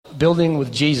Building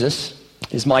with Jesus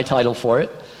is my title for it.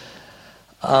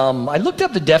 I looked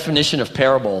up the definition of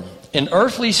parable. An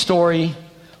earthly story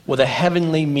with a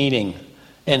heavenly meaning.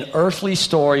 An earthly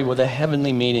story with a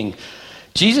heavenly meaning.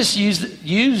 Jesus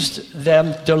used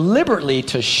them deliberately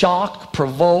to shock,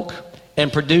 provoke,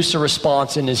 and produce a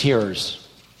response in his hearers.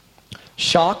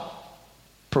 Shock,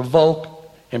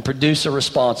 provoke, and produce a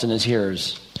response in his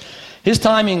hearers. His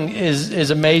timing is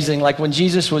amazing. Like when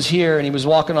Jesus was here and he was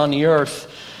walking on the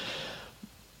earth,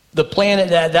 the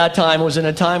planet at that time was in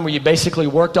a time where you basically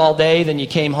worked all day, then you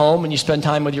came home and you spent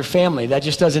time with your family. That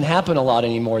just doesn't happen a lot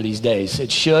anymore these days.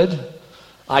 It should.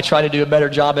 I try to do a better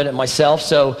job at it myself.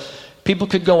 So people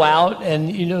could go out and,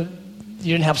 you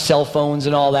didn't have cell phones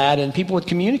and all that, and people would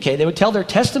communicate. They would tell their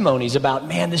testimonies about,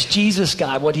 man, this Jesus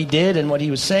guy, what he did and what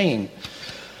he was saying.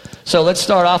 So let's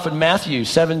start off with Matthew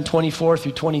 7:24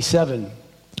 through 27.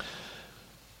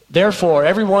 Therefore,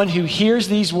 everyone who hears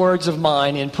these words of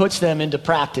mine and puts them into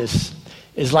practice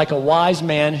is like a wise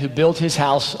man who built his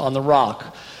house on the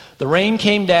rock. The rain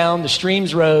came down, the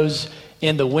streams rose,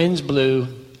 and the winds blew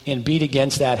and beat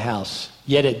against that house.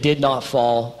 Yet it did not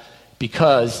fall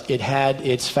because it had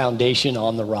its foundation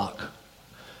on the rock.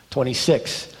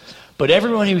 26. But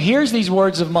everyone who hears these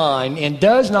words of mine and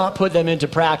does not put them into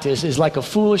practice is like a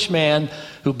foolish man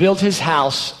who built his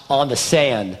house on the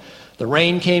sand. The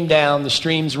rain came down, the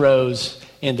streams rose,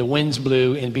 and the winds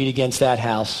blew and beat against that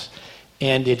house,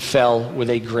 and it fell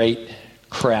with a great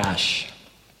crash.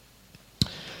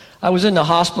 I was in the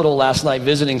hospital last night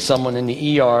visiting someone in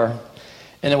the ER,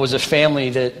 and it was a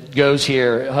family that goes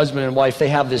here, husband and wife. They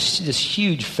have this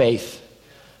huge faith.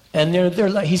 And they're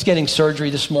like, he's getting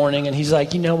surgery this morning, and he's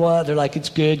like, you know what? They're like, it's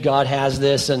good, God has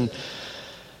this. And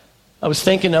I was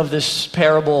thinking of this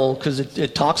parable because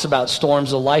it talks about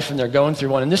storms of life, and they're going through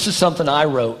one. And this is something I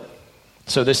wrote,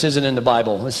 so this isn't in the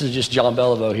Bible. This is just John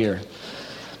Beliveau here.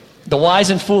 The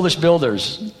wise and foolish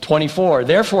builders, 24.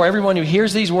 Therefore, everyone who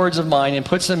hears these words of mine and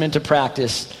puts them into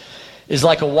practice is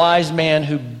like a wise man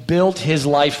who built his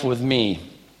life with me.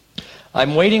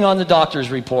 I'm waiting on the doctor's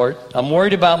report. I'm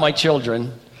worried about my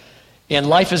children. And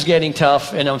life is getting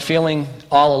tough, and I'm feeling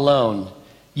all alone.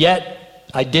 Yet,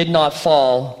 I did not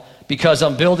fall because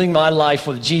I'm building my life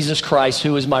with Jesus Christ,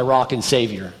 who is my rock and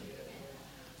Savior.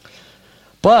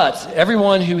 But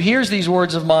everyone who hears these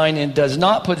words of mine and does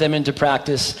not put them into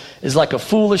practice is like a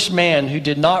foolish man who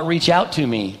did not reach out to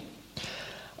me.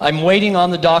 I'm waiting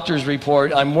on the doctor's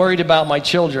report. I'm worried about my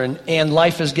children, and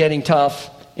life is getting tough,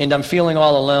 and I'm feeling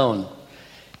all alone.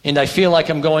 And I feel like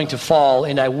I'm going to fall,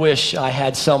 and I wish I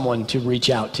had someone to reach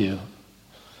out to.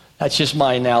 That's just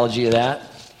my analogy of that.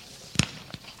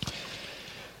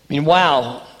 I mean,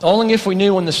 wow. Only if we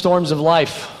knew when the storms of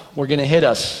life were going to hit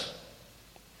us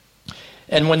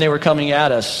and when they were coming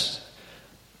at us.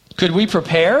 Could we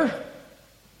prepare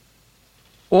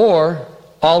or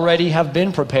already have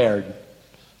been prepared?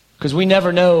 Because we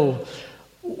never know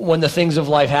when the things of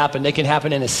life happen. They can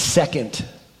happen in a second.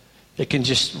 It can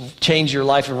just change your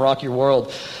life and rock your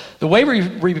world. The way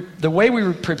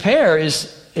we prepare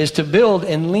is to build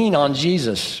and lean on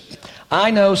Jesus.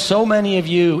 I know so many of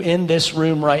you in this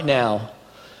room right now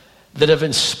that have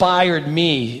inspired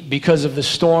me because of the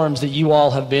storms that you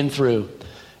all have been through.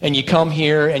 And you come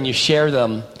here and you share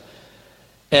them.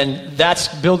 And that's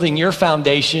building your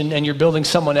foundation, and you're building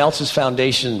someone else's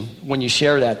foundation when you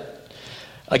share that.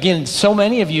 Again, so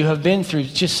many of you have been through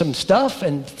just some stuff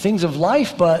and things of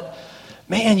life, but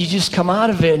man, you just come out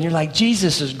of it and you're like,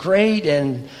 Jesus is great.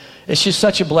 And it's just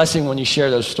such a blessing when you share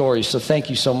those stories. So thank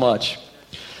you so much.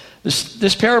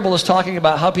 This parable is talking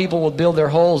about how people will build their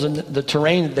holes in the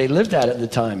terrain that they lived at the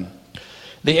time.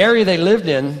 The area they lived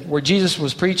in, where Jesus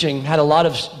was preaching, had a lot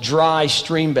of dry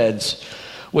stream beds,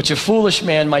 which a foolish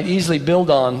man might easily build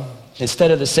on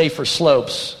instead of the safer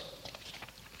slopes.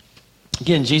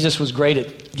 Again, Jesus was great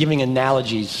at giving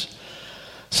analogies.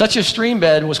 Such a stream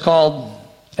bed was called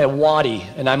a wadi,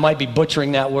 and I might be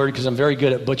butchering that word because I'm very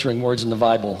good at butchering words in the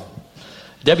Bible.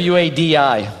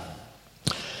 W-A-D-I.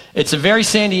 It's a very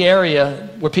sandy area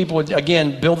where people would,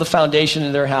 again, build the foundation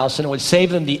of their house, and it would save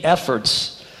them the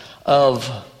efforts of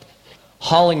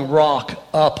hauling rock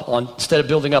up instead of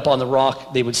building up on the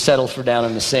rock, they would settle for down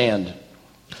in the sand.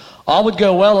 All would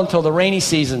go well until the rainy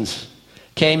seasons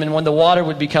came, and when the water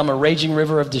would become a raging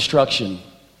river of destruction.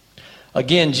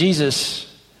 Again, Jesus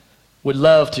would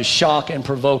love to shock and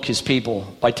provoke his people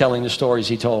by telling the stories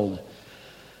he told.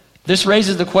 This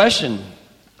raises the question,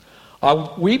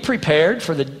 are we prepared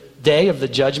for the day of the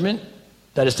judgment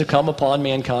that is to come upon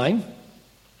mankind?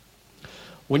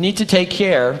 We need to take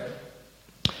care,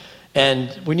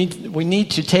 and we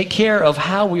need to take care of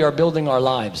how we are building our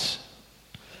lives.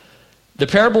 The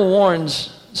parable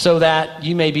warns so that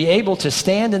you may be able to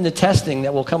stand in the testing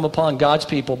that will come upon God's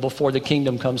people before the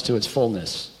kingdom comes to its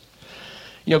fullness.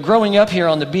 You know, growing up here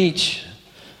on the beach,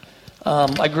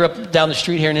 I grew up down the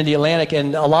street here in Indialantic,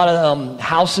 and a lot of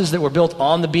houses that were built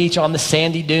on the beach, on the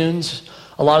sandy dunes,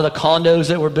 a lot of the condos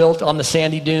that were built on the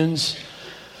sandy dunes,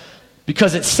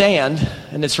 because it's sand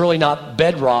and it's really not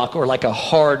bedrock or like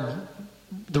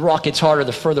the rock gets harder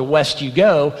the further west you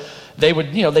go.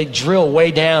 They drill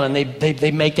way down and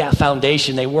they make that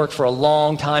foundation. They work for a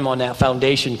long time on that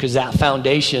foundation because that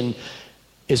foundation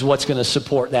is what's going to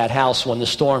support that house when the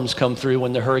storms come through,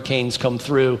 when the hurricanes come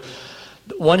through.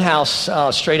 One house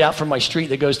straight out from my street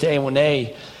that goes to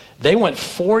A1A, they went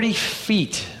 40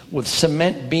 feet with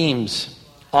cement beams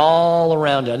all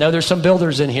around it. I know there's some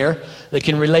builders in here that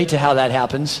can relate to how that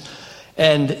happens.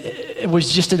 And it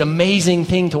was just an amazing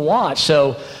thing to watch.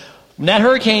 So when that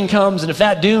hurricane comes, and if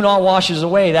that dune all washes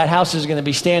away, that house is going to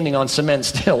be standing on cement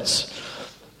stilts.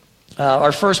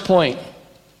 Our first point,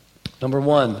 number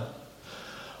 1,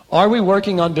 are we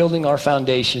working on building our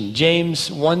foundation? James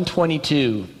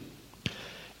 1:22.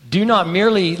 Do not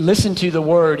merely listen to the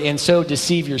word and so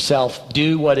deceive yourself.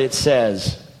 Do what it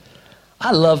says.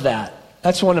 I love that.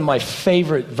 That's one of my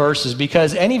favorite verses,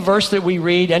 because any verse that we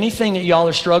read, anything that y'all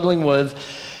are struggling with,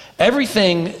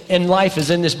 everything in life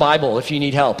is in this Bible if you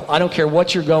need help. I don't care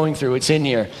what you're going through, it's in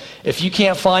here. If you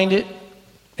can't find it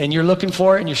and you're looking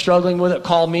for it and you're struggling with it,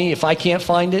 call me. If I can't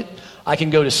find it, I can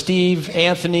go to Steve,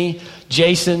 Anthony,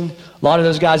 Jason. A lot of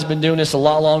those guys have been doing this a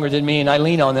lot longer than me, and I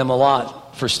lean on them a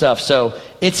lot for stuff. So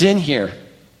it's in here.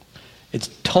 It's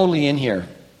totally in here.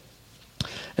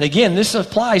 And again, this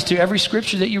applies to every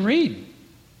scripture that you read.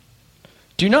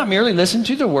 Do not merely listen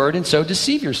to the word and so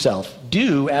deceive yourself.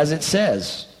 Do as it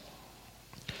says.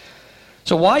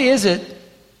 So why is it,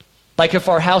 like if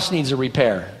our house needs a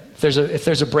repair, if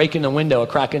there's a break in the window, a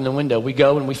crack in the window, we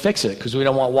go and we fix it because we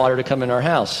don't want water to come in our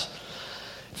house.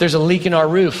 If there's a leak in our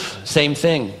roof, same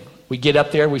thing. We get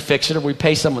up there, we fix it, or we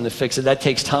pay someone to fix it. That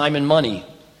takes time and money.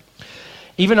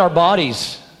 Even our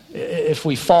bodies, if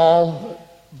we fall,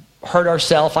 hurt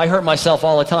ourselves. I hurt myself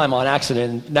all the time on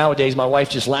accident. Nowadays, my wife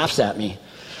just laughs at me.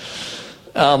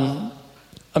 I'm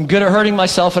good at hurting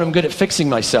myself, and I'm good at fixing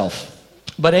myself.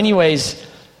 But anyways,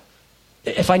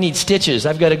 if I need stitches,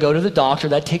 I've got to go to the doctor.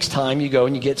 That takes time. You go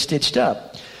and you get stitched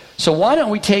up. So why don't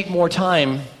we take more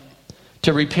time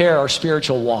to repair our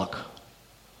spiritual walk?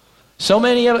 Some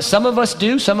of us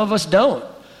do, some of us don't.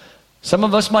 Some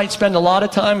of us might spend a lot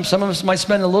of time, some of us might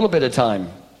spend a little bit of time.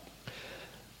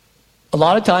 A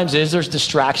lot of times there's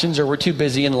distractions, or we're too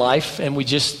busy in life, and we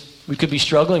could be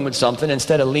struggling with something.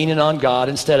 Instead of leaning on God,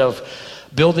 instead of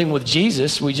building with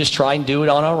Jesus, we just try and do it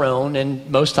on our own, and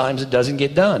most times it doesn't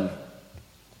get done.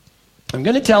 I'm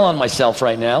going to tell on myself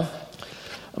right now.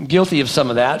 I'm guilty of some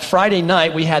of that. Friday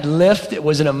night, we had Lift. It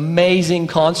was an amazing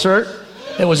concert.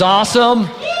 It was awesome.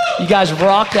 You guys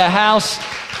rocked the house.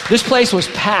 This place was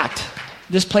packed.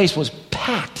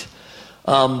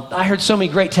 I heard so many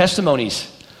great testimonies.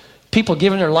 People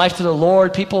giving their life to the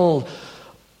Lord. People,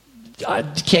 I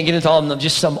can't get into all of them,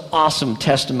 just some awesome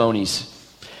testimonies.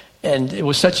 And it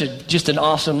was just an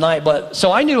awesome night. But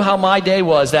so I knew how my day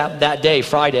was that day,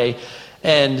 Friday,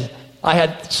 and I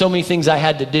had so many things I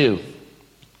had to do.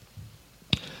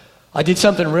 I did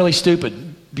something really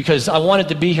stupid because I wanted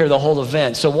to be here the whole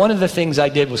event. So one of the things I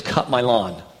did was cut my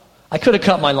lawn. I could have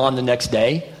cut my lawn the next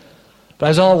day, but I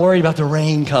was all worried about the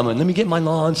rain coming. Let me get my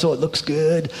lawn so it looks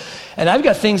good. And I've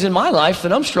got things in my life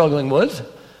that I'm struggling with.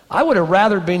 I would have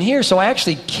rather been here, so I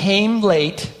actually came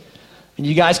late, and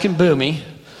you guys can boo me.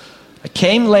 I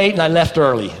came late and I left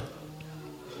early.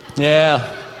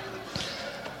 Yeah.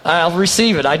 I'll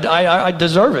receive it. I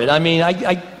deserve it. I mean,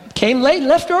 I came late and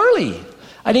left early.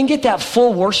 I didn't get that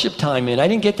full worship time in. I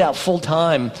didn't get that full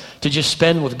time to just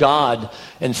spend with God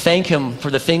and thank Him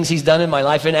for the things He's done in my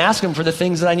life and ask Him for the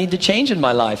things that I need to change in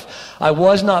my life. I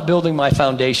was not building my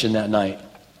foundation that night.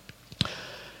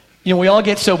 You know, we all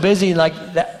get so busy like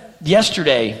that.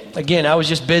 Yesterday, again, I was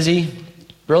just busy.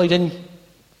 Really didn't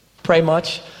pray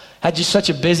much. Had just such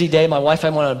a busy day. My wife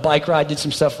and I went on a bike ride, did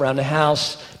some stuff around the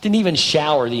house. Didn't even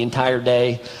shower the entire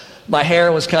day. My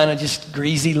hair was kind of just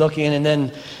greasy looking. And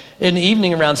then in the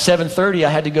evening around 7:30, I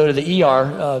had to go to the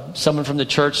ER. Someone from the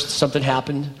church, something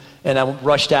happened, and I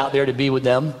rushed out there to be with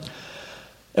them.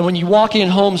 And when you walk in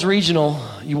Holmes Regional,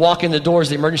 you walk in the doors,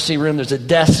 the emergency room, there's a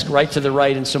desk right to the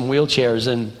right and some wheelchairs.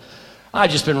 And I'd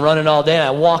just been running all day.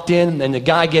 I walked in, and the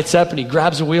guy gets up, and he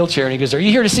grabs a wheelchair, and he goes, "Are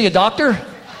you here to see a doctor?"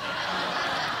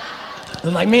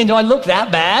 I'm like, man, do I look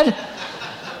that bad?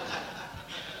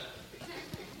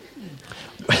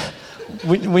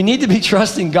 We need to be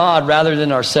trusting God rather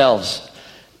than ourselves.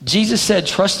 Jesus said,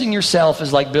 trusting yourself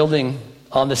is like building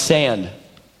on the sand,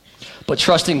 but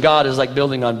trusting God is like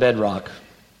building on bedrock.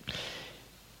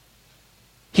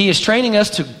 He is training us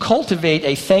to cultivate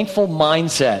a thankful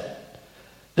mindset.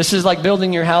 This is like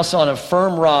building your house on a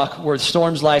firm rock where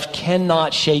storms life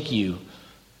cannot shake you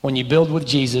when you build with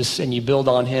Jesus and you build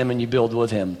on him and you build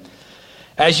with him.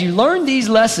 As you learn these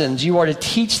lessons, you are to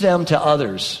teach them to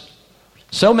others.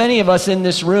 So many of us in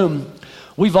this room,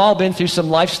 we've all been through some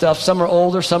life stuff. Some are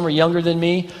older, some are younger than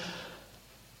me.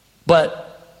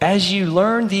 But as you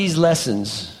learn these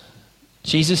lessons,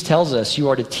 Jesus tells us you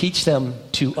are to teach them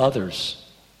to others.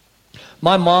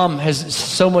 My mom has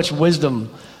so much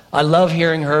wisdom. I love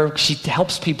hearing her. She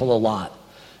helps people a lot.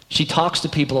 She talks to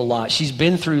people a lot. She's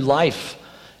been through life,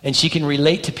 and she can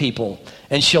relate to people.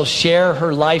 And she'll share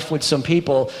her life with some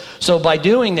people. So by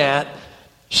doing that,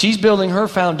 she's building her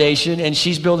foundation, and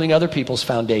she's building other people's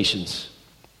foundations.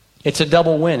 It's a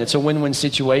double win. It's a win-win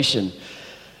situation.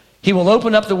 He will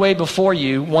open up the way before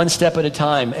you one step at a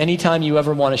time. Anytime you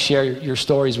ever want to share your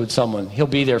stories with someone, he'll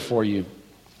be there for you.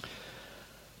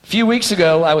 A few weeks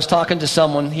ago, I was talking to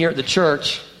someone here at the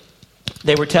church.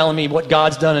 They were telling me what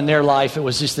God's done in their life. It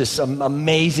was just this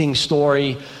amazing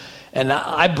story. And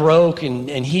I broke, and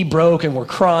he broke, and we're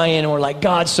crying, and we're like,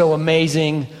 God's so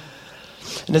amazing.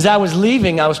 And as I was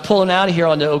leaving, I was pulling out of here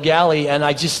onto O'Galley, and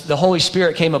the Holy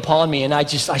Spirit came upon me, and I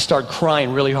started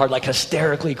crying really hard, like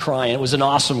hysterically crying. It was an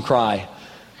awesome cry.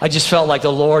 I just felt like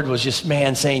the Lord was just,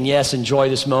 saying, yes, enjoy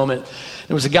this moment.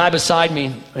 There was a guy beside me,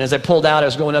 and as I pulled out, I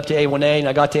was going up to A1A, and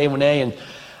I got to A1A, and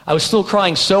I was still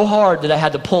crying so hard that I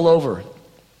had to pull over.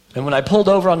 And when I pulled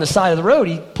over on the side of the road,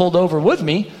 he pulled over with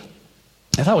me.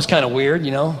 I thought it was kind of weird,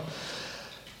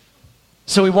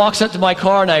 So he walks up to my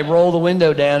car, and I roll the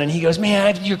window down, and he goes,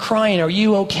 man, you're crying. Are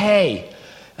you okay?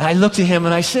 And I looked at him,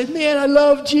 and I said, man, I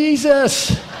love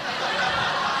Jesus.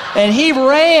 And he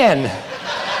ran.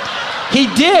 He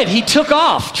did. He took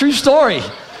off. True story.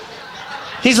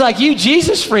 He's like, you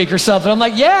Jesus freak or something. I'm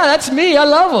like, yeah, that's me. I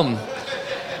love him.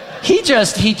 He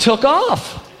took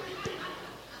off.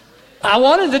 I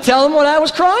wanted to tell him what I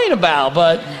was crying about,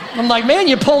 but I'm like, man,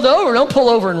 you pulled over. Don't pull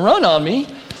over and run on me.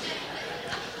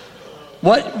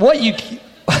 What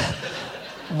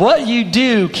you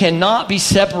do cannot be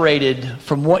separated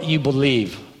from what you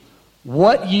believe.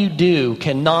 What you do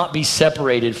cannot be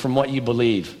separated from what you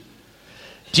believe.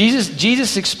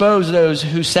 Jesus exposed those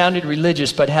who sounded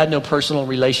religious but had no personal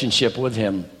relationship with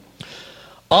him.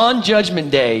 On Judgment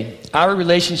Day, our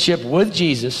relationship with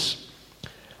Jesus,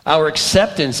 our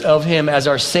acceptance of him as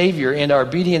our Savior, and our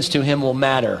obedience to him will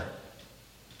matter.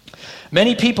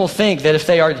 Many people think that if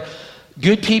they are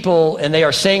good people and they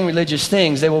are saying religious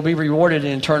things, they will be rewarded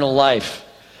in eternal life.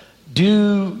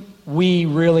 Do we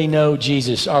really know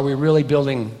Jesus? Are we really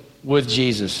building with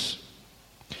Jesus?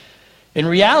 In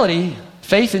reality,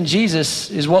 faith in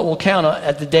Jesus is what will count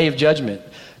at the day of judgment.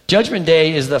 Judgment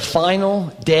Day is the final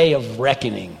day of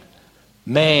reckoning.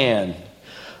 Man,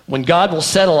 when God will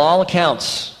settle all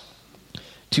accounts.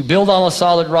 To build on a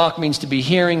solid rock means to be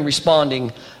hearing,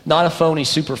 responding, not a phony,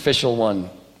 superficial one.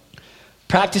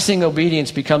 Practicing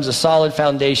obedience becomes a solid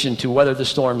foundation to weather the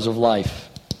storms of life.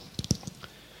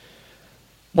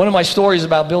 One of my stories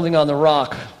about building on the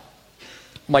rock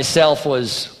myself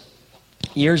was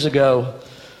years ago.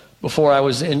 Before I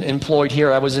was employed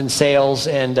here, I was in sales,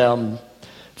 and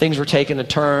things were taking a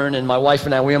turn, and my wife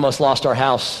and I, we almost lost our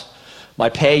house. My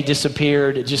pay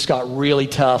disappeared. It just got really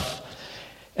tough.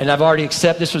 And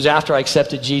this was after I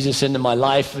accepted Jesus into my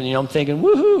life, and I'm thinking,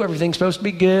 woohoo, everything's supposed to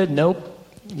be good. Nope.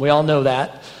 We all know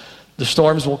that. The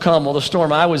storms will come. Well, the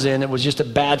storm I was in, it was just a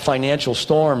bad financial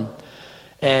storm.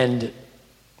 And,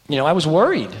 I was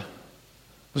worried.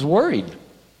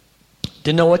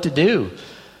 Didn't know what to do.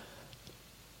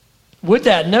 With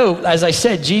that note, as I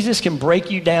said, Jesus can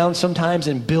break you down sometimes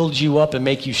and build you up and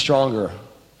make you stronger.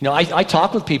 I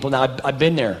talk with people now. I've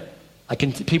been there.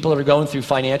 People that are going through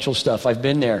financial stuff, I've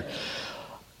been there.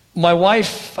 My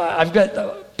wife, I've got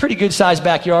a pretty good sized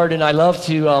backyard, and I love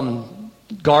to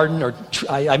garden,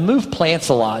 I move plants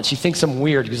a lot. She thinks I'm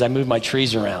weird because I move my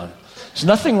trees around. There's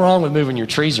nothing wrong with moving your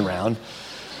trees around.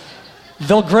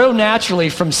 They'll grow naturally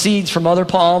from seeds from other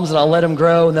palms, and I'll let them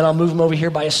grow, and then I'll move them over here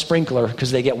by a sprinkler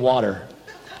because they get water.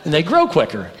 And they grow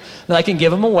quicker. Then I can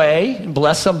give them away and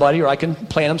bless somebody, or I can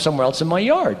plant them somewhere else in my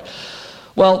yard.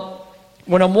 Well,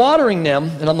 when I'm watering them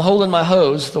and I'm holding my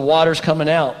hose, the water's coming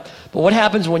out. But what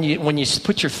happens when you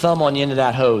put your thumb on the end of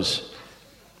that hose?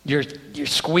 You're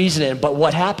squeezing it, but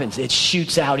what happens? It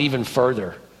shoots out even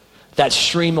further. That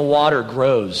stream of water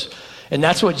grows. And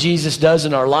that's what Jesus does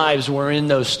in our lives. We're in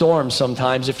those storms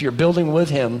sometimes. If you're building with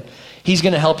him, he's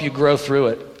going to help you grow through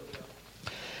it.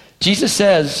 Jesus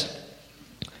says,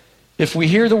 if we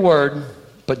hear the word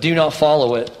but do not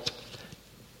follow it,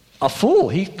 a fool.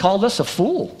 He called us a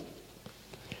fool.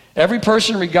 Every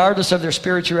person, regardless of their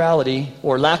spirituality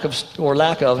or lack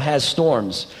of, has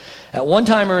storms. At one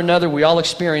time or another, we all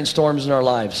experience storms in our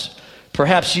lives.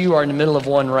 Perhaps you are in the middle of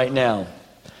one right now.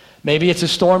 Maybe it's a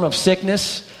storm of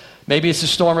sickness. Maybe it's a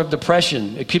storm of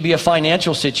depression. It could be a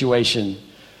financial situation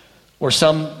or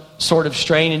some sort of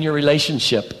strain in your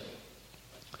relationship.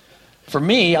 For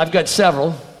me, I've got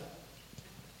several.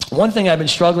 One thing I've been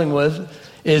struggling with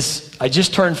is I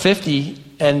just turned 50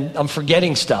 and I'm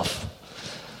forgetting stuff.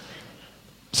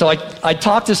 So I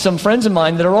talked to some friends of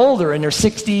mine that are older, in their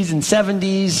 60s and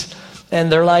 70s,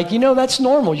 and they're like, that's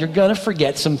normal. You're going to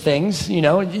forget some things.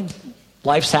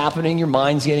 Life's happening. Your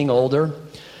mind's getting older.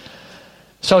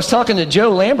 So I was talking to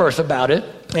Joe Lamberth about it,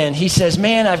 and he says,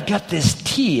 man, I've got this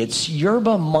tea. It's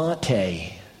yerba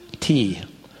mate tea,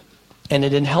 and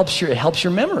it helps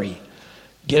your memory.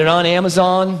 Get it on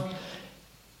Amazon.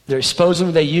 They're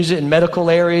supposedly they use it in medical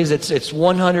areas. It's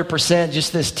 100%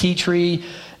 just this tea tree,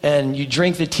 and you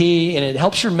drink the tea, and it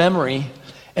helps your memory,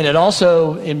 and it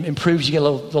also improves. You get a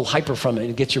little hyper from it.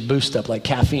 It gets your boost up like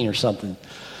caffeine or something.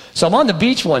 So I'm on the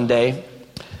beach one day,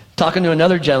 talking to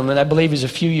another gentleman. I believe he's a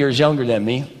few years younger than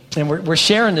me, and we're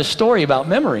sharing this story about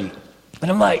memory. And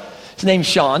I'm like, his name's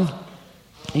Sean.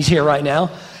 He's here right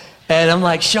now. And I'm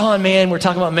like, Sean, man, we're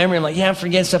talking about memory. I'm like, yeah, I'm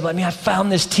forgetting stuff. I'm like, I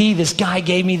found this tea. This guy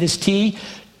gave me this tea,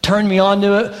 turned me on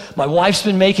to it. My wife's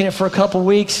been making it for a couple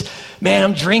weeks. Man,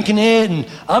 I'm drinking it, and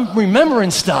I'm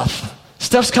remembering stuff.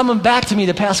 Stuff's coming back to me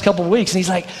the past couple weeks. And he's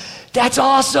like, that's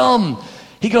awesome.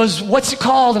 He goes, what's it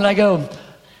called? And I go,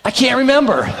 I can't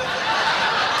remember.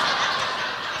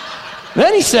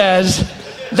 Then he says,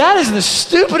 that is the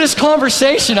stupidest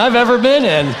conversation I've ever been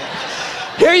in.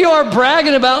 Here you are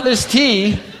bragging about this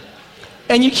tea,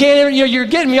 and you can't even, you're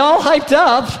getting me all hyped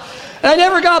up, and I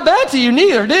never got back to you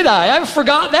neither, did I? I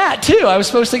forgot that too. I was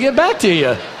supposed to get back to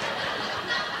you.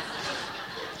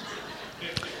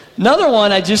 Another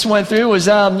one I just went through was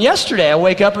yesterday. I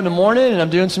wake up in the morning and I'm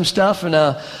doing some stuff,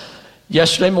 and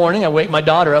yesterday morning I wake my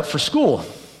daughter up for school,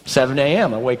 7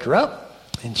 a.m. I wake her up,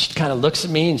 and she kind of looks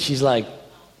at me, and she's like,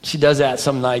 she does that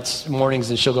some nights, mornings,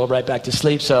 and she'll go right back to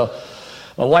sleep. So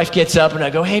my wife gets up, and I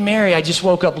go, hey, Mary, I just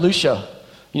woke up Lucia,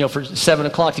 for 7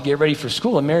 o'clock to get ready for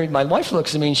school. And my wife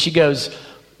looks at me, and she goes,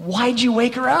 why'd you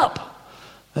wake her up?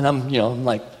 And I'm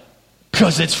like,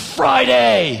 because it's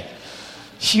Friday.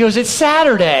 She goes, it's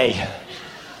Saturday.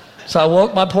 So I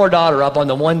woke my poor daughter up on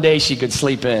the one day she could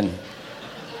sleep in.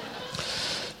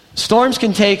 Storms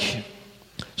can take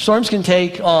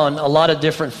on a lot of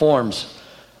different forms,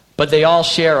 but they all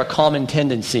share a common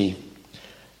tendency.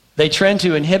 They trend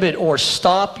to inhibit or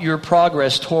stop your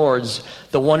progress towards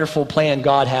the wonderful plan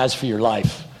God has for your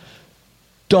life.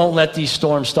 Don't let these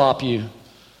storms stop you.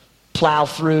 Plow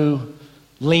through,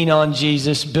 lean on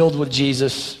Jesus, build with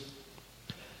Jesus.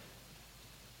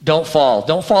 Don't fall.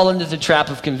 Don't fall into the trap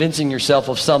of convincing yourself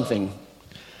of something.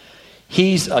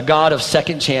 He's a God of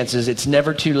second chances. It's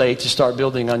never too late to start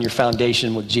building on your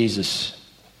foundation with Jesus.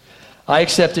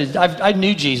 I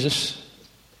knew Jesus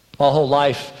my whole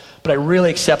life, but I really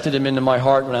accepted him into my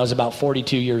heart when I was about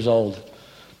 42 years old.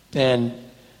 And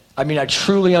I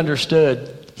truly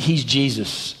understood he's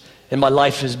Jesus, and my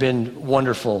life has been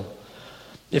wonderful.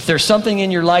 If there's something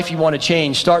in your life you want to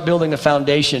change, start building a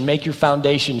foundation. Make your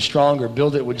foundation stronger.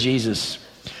 Build it with Jesus.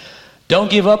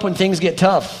 Don't give up when things get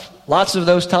tough. Lots of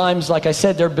those times, like I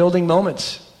said, they're building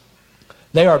moments.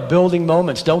 They are building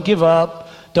moments. Don't give up.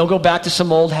 Don't go back to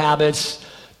some old habits.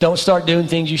 Don't start doing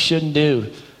things you shouldn't do.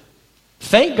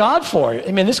 Thank God for it.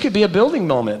 This could be a building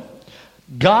moment.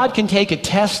 God can take a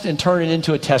test and turn it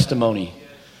into a testimony.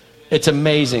 It's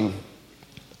amazing.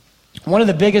 One of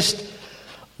the biggest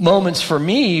moments for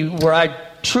me where I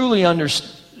truly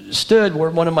understood, where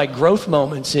one of my growth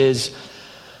moments is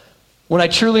when I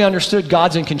truly understood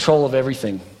God's in control of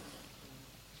everything.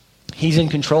 He's in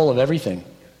control of everything.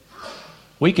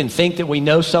 We can think that we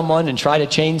know someone and try to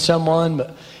change someone,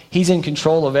 but he's in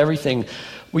control of everything.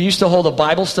 We used to hold a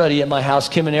Bible study at my house.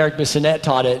 Kim and Eric Bissonette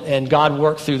taught it, and God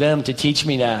worked through them to teach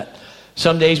me that.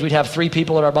 Some days we'd have 3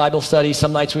 people at our Bible study.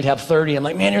 Some nights we'd have 30. I'm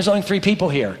like, man, there's only 3 people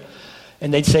here.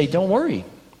 And they'd say, don't worry.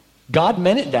 God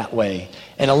meant it that way.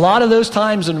 And a lot of those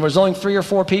times when there was only 3 or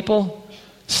 4 people,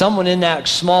 someone in that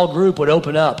small group would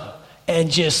open up and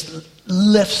just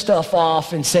lift stuff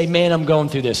off and say, man, I'm going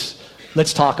through this.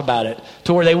 Let's talk about it.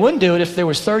 To where they wouldn't do it if there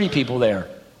was 30 people there.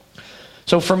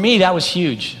 So for me, that was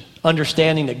huge.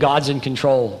 Understanding that God's in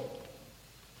control.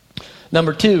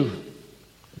 Number 2,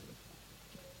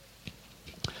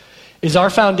 is our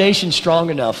foundation strong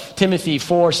enough? Timothy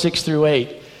 4, 6 through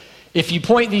 8. If you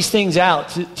point these things out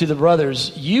to the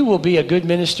brothers, you will be a good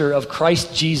minister of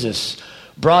Christ Jesus,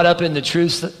 brought up in the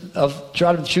truths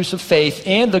of faith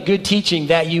and the good teaching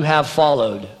that you have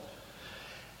followed.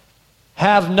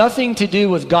 Have nothing to do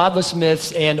with godless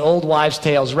myths and old wives'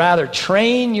 tales. Rather,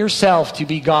 train yourself to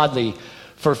be godly.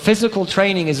 For physical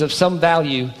training is of some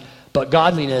value, but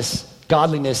godliness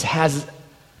has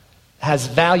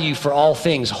value for all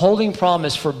things, holding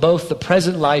promise for both the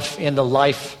present life and the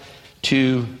life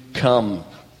to come.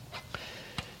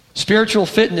 Spiritual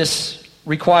fitness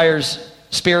requires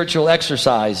spiritual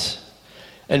exercise,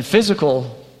 and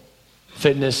physical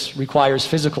fitness requires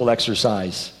physical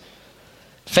exercise.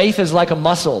 Faith is like a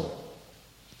muscle.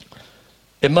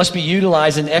 It must be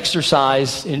utilized and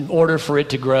exercised in order for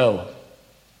it to grow.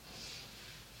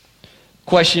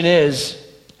 Question is,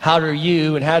 how do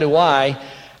you and how do I,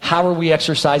 how are we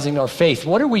exercising our faith?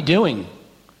 What are we doing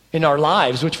in our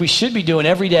lives, which we should be doing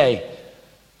every day?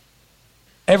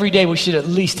 Every day we should at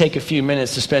least take a few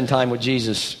minutes to spend time with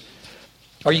Jesus.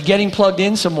 Are you getting plugged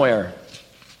in somewhere?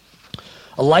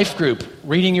 A life group,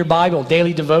 reading your Bible,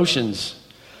 daily devotions.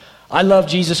 I love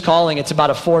Jesus Calling. It's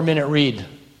about a 4-minute read.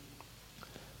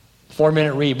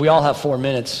 4-minute read. We all have 4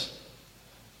 minutes.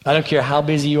 I don't care how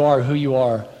busy you are, who you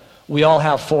are. We all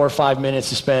have 4 or 5 minutes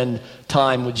to spend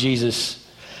time with Jesus.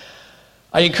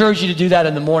 I encourage you to do that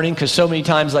in the morning, because so many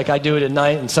times, like I do it at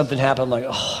night and something happened, I'm like,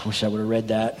 oh, I wish I would have read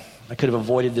that. I could have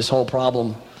avoided this whole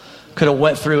problem. Could have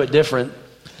went through it different.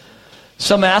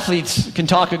 Some athletes can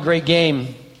talk a great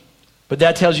game, but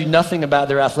that tells you nothing about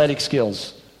their athletic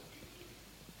skills.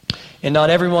 And not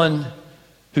everyone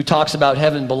who talks about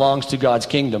heaven belongs to God's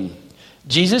kingdom.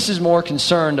 Jesus is more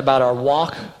concerned about our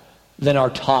walk than our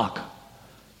talk.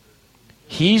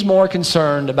 He's more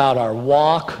concerned about our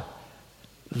walk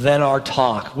than our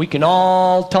talk. We can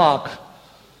all talk,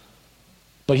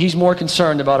 but he's more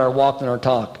concerned about our walk than our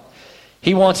talk.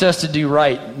 He wants us to do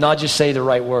right, not just say the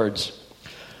right words.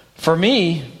 For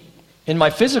me, in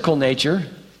my physical nature,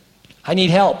 I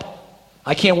need help.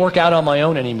 I can't work out on my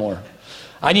own anymore.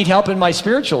 I need help in my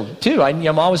spiritual, too.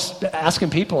 I'm always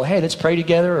asking people, hey, let's pray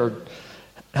together, or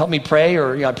help me pray,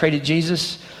 or I pray to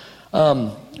Jesus.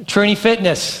 Trinity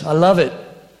Fitness, I love it.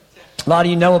 A lot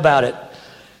of you know about it.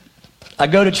 I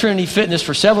go to Trinity Fitness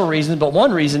for several reasons, but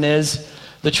one reason is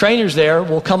the trainers there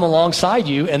will come alongside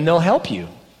you and they'll help you.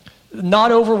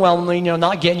 Not overwhelmingly,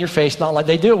 not get in your face, not like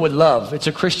they do it with love. It's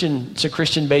a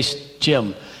Christian-based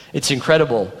gym. It's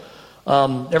incredible.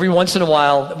 Every once in a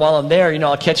while I'm there,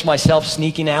 I'll catch myself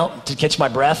sneaking out to catch my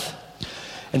breath.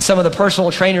 And some of the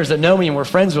personal trainers that know me and we're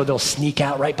friends with, they'll sneak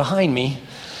out right behind me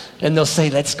and they'll say,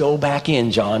 let's go back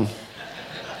in, John.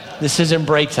 This isn't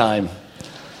break time.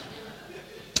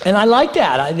 And I like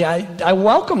that. I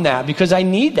welcome that, because I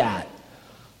need that.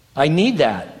 I need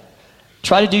that.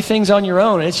 Try to do things on your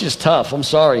own, and it's just tough. I'm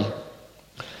sorry.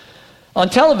 On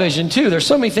television, too, there's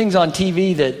so many things on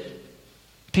TV that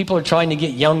people are trying to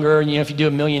get younger. And, if you do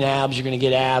 1 million abs, you're going to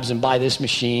get abs and buy this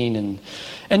machine.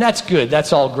 And that's good.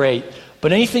 That's all great.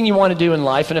 But anything you want to do in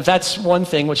life, and if that's one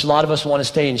thing, which a lot of us want to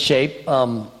stay in shape,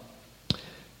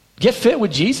 get fit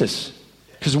with Jesus.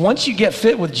 Because once you get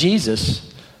fit with Jesus,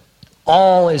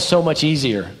 all is so much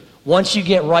easier. Once you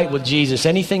get right with Jesus,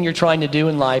 anything you're trying to do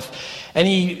in life,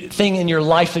 anything in your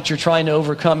life that you're trying to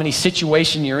overcome, any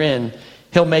situation you're in,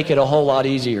 he'll make it a whole lot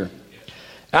easier.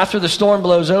 After the storm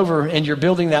blows over and you're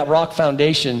building that rock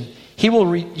foundation, you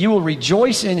will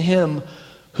rejoice in him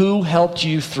who helped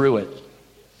you through it.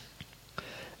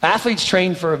 Athletes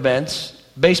train for events.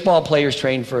 Baseball players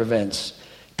train for events.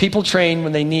 People train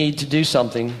when they need to do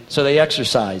something, so they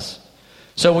exercise.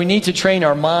 So we need to train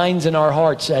our minds and our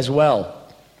hearts as well.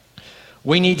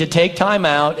 We need to take time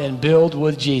out and build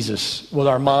with Jesus, with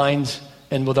our minds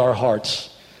and with our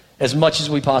hearts, as much as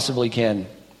we possibly can.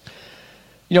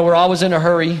 We're always in a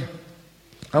hurry.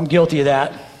 I'm guilty of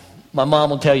that. My mom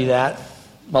will tell you that.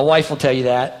 My wife will tell you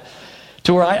that.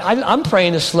 To where I'm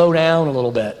praying to slow down a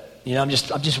little bit. I'm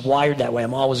just wired that way.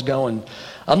 I'm always going.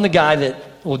 I'm the guy that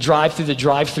will drive through the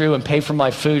drive-thru and pay for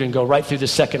my food and go right through the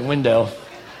second window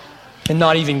and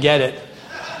not even get it.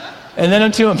 And then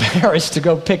I'm too embarrassed to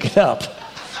go pick it up.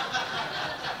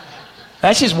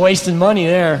 That's just wasting money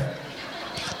there.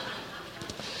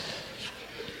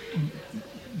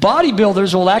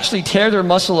 Bodybuilders will actually tear their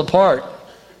muscle apart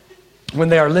when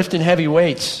they are lifting heavy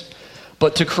weights.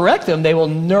 But to correct them, they will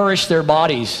nourish their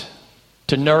bodies,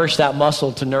 to nourish that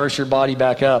muscle, to nourish your body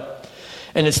back up.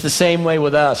 And it's the same way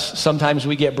with us. Sometimes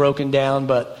we get broken down,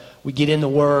 but we get in the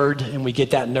Word and we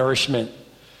get that nourishment.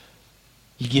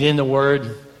 You get in the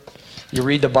Word, you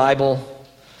read the Bible,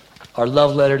 our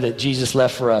love letter that Jesus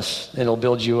left for us, and it'll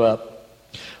build you up.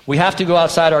 We have to go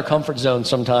outside our comfort zone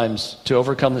sometimes to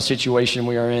overcome the situation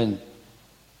we are in.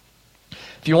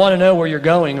 If you want to know where you're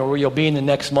going or where you'll be in the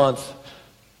next month,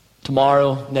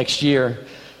 tomorrow, next year,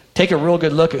 take a real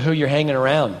good look at who you're hanging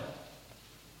around.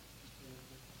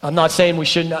 I'm not saying we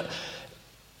should not.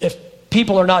 If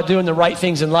people are not doing the right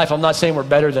things in life, I'm not saying we're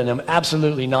better than them.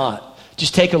 Absolutely not.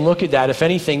 Just take a look at that. If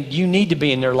anything, you need to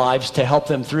be in their lives to help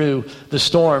them through the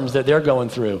storms that they're going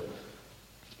through.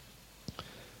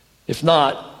 If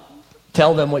not,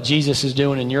 tell them what Jesus is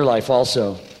doing in your life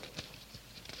also.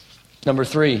 Number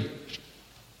 3,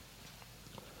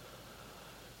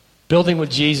 building with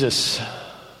Jesus.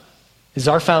 Is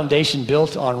our foundation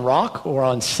built on rock or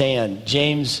on sand?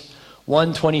 James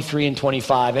 1:23 and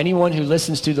 25. Anyone who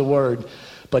listens to the word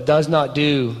but does not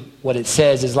do what it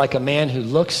says is like a man who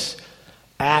looks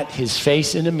at his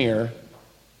face in a mirror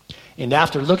and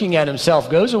after looking at himself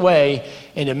goes away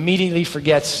and immediately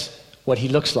forgets what he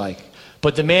looks like.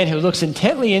 But the man who looks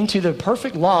intently into the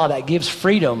perfect law that gives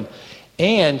freedom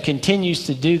and continues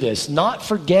to do this, not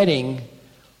forgetting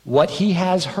what he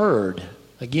has heard.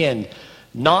 Again,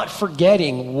 not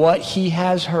forgetting what he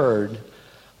has heard,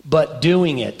 but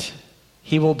doing it.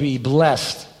 He will be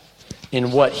blessed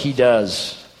in what he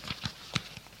does.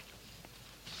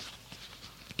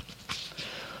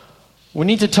 We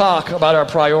need to talk about our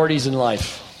priorities in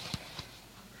life.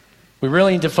 We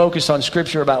really need to focus on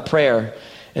Scripture about prayer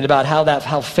and about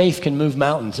how faith can move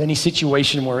mountains, any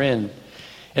situation we're in.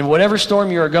 And whatever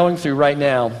storm you are going through right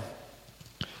now,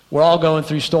 we're all going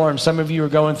through storms. Some of you are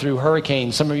going through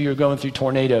hurricanes. Some of you are going through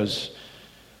tornadoes.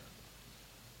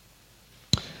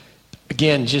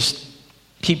 Again, just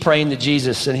keep praying to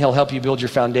Jesus and he'll help you build your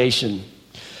foundation.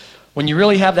 When you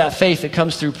really have that faith that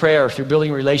comes through prayer, through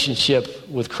building a relationship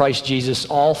with Christ Jesus,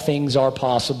 all things are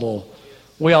possible.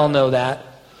 We all know that.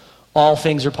 All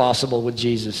things are possible with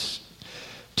Jesus.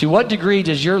 To what degree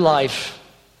does your life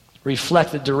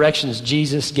reflect the directions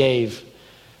Jesus gave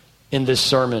in this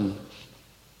sermon?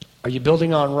 Are you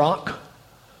building on rock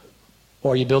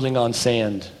or are you building on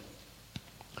sand?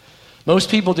 Most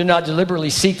people do not deliberately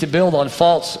seek to build on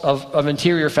faults of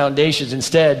interior foundations.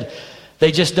 Instead,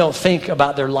 they just don't think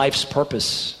about their life's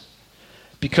purpose.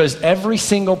 Because every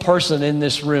single person in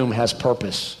this room has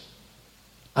purpose.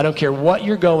 I don't care what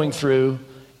you're going through.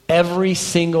 Every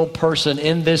single person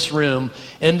in this room,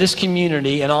 in this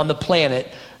community, and on the planet,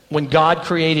 when God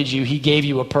created you, he gave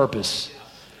you a purpose.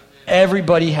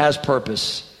 Everybody has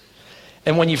purpose.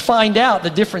 And when you find out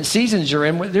the different seasons you're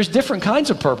in, there's different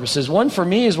kinds of purposes. One for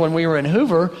me is when we were in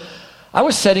Hoover, I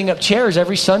was setting up chairs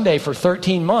every Sunday for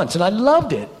 13 months, and I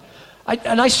loved it.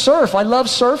 I surf. I love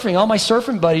surfing. All my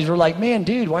surfing buddies were like, man,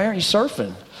 dude, why aren't you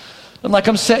surfing? I'm like,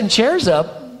 I'm setting chairs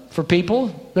up for people.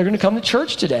 They're going to come to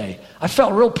church today. I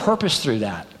felt real purpose through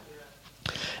that.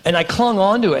 And I clung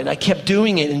on to it, and I kept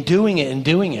doing it and doing it and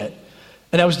doing it.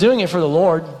 And I was doing it for the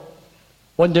Lord.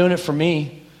 Wasn't doing it for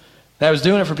me. And I was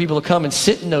doing it for people to come and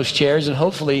sit in those chairs and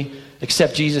hopefully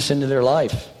accept Jesus into their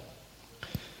life.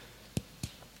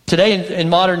 Today, in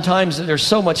modern times, there's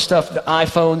so much stuff, the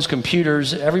iPhones,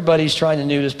 computers, everybody's trying the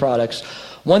newest products.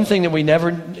 One thing that we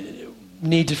never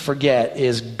need to forget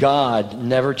is God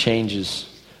never changes.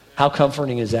 How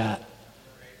comforting is that?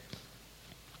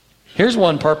 Here's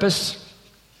one purpose.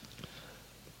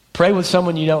 Pray with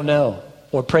someone you don't know,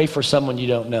 or pray for someone you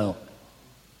don't know.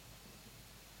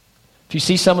 If you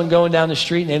see someone going down the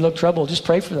street and they look troubled, just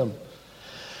pray for them.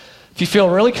 If you feel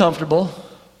really comfortable,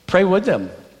 pray with them.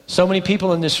 So many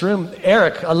people in this room.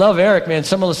 Eric, I love Eric, man.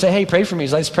 Someone will say, hey, pray for me.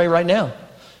 He's like, let's pray right now.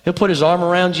 He'll put his arm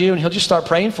around you and he'll just start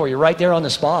praying for you right there on the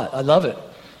spot. I love it.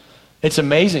 It's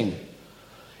amazing.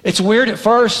 It's weird at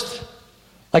first.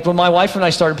 Like when my wife and I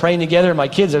started praying together and my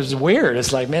kids, it was weird.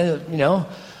 It's like, man, you know.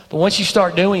 But once you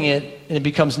start doing it, and it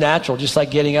becomes natural, just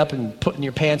like getting up and putting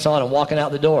your pants on and walking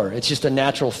out the door. It's just a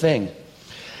natural thing.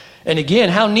 And again,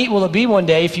 how neat will it be one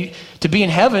day to be in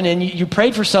heaven and you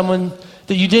prayed for someone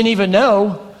that you didn't even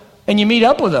know and you meet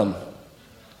up with them?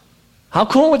 How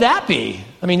cool would that be?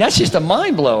 I mean, that's just a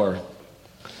mind blower.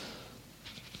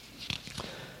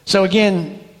 So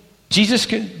again, Jesus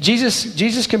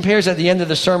compares at the end of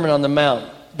the Sermon on the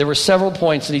Mount. There were several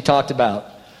points that he talked about.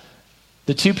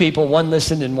 The two people, one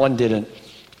listened and one didn't.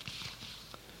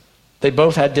 They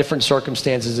both had different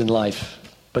circumstances in life,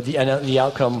 but the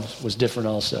outcome was different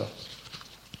also.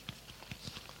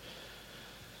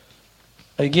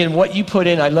 Again, what you put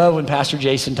in, I love when Pastor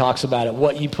Jason talks about it.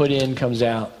 What you put in comes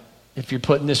out. If you're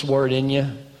putting this word in you,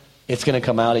 it's going to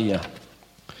come out of you.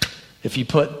 If you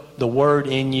put the word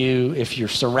in you, if you're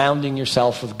surrounding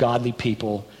yourself with godly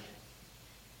people,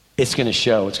 it's going to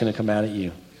show. It's going to come out at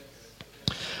you.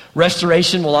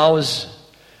 Restoration will always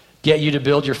get you to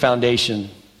build your foundation.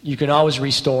 You can always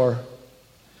restore.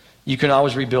 You can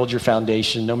always rebuild your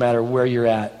foundation, no matter where you're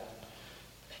at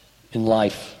in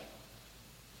life.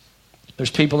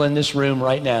 There's people in this room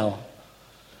right now,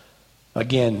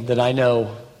 again, that I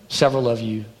know, several of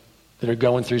you, that are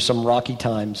going through some rocky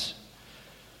times.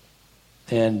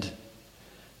 And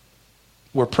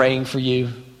we're praying for you.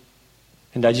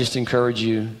 And I just encourage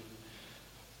you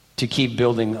to keep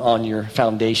building on your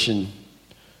foundation,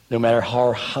 no matter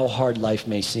how hard life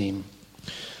may seem.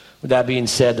 With that being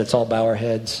said, let's all bow our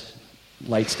heads,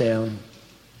 lights down.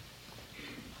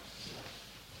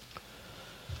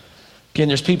 Again,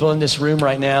 there's people in this room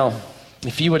right now.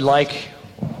 If you would like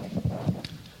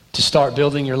to start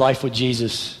building your life with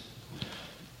Jesus,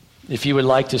 if you would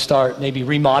like to start maybe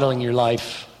remodeling your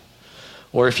life,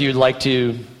 or if you'd like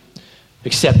to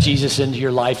accept Jesus into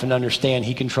your life and understand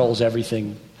he controls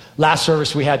everything. Last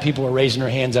service, we had people were raising their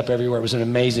hands up everywhere. It was an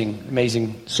amazing,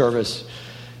 amazing service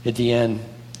at the end.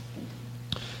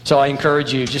 So I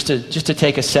encourage you just to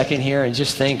take a second here and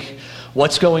just think,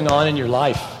 what's going on in your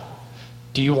life?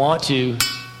 Do you want to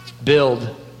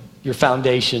build your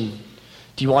foundation?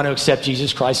 Do you want to accept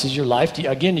Jesus Christ as your life?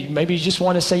 Maybe you just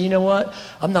want to say, you know what?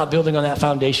 I'm not building on that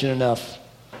foundation enough.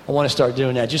 I want to start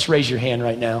doing that. Just raise your hand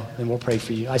right now, and we'll pray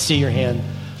for you. I see your hand.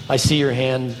 I see your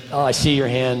hand. Oh, I see your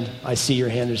hand. I see your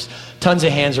hand. There's tons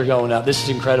of hands are going up. This is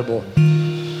incredible.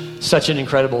 Such an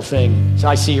incredible thing. So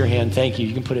I see your hand. Thank you.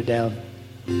 You can put it down.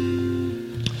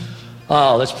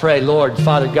 Oh, let's pray. Lord,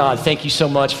 Father God, thank you so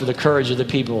much for the courage of the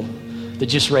people that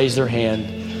just raised their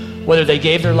hand. Whether they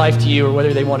gave their life to you or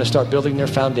whether they want to start building their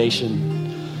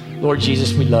foundation. Lord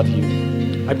Jesus, we love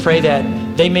you. I pray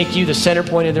that they make you the center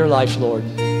point of their life, Lord.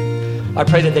 I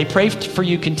pray that they pray for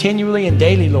you continually and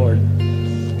daily, Lord.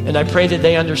 And I pray that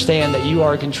they understand that you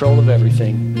are in control of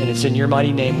everything. And it's in your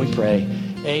mighty name we pray.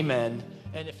 Amen.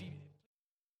 And if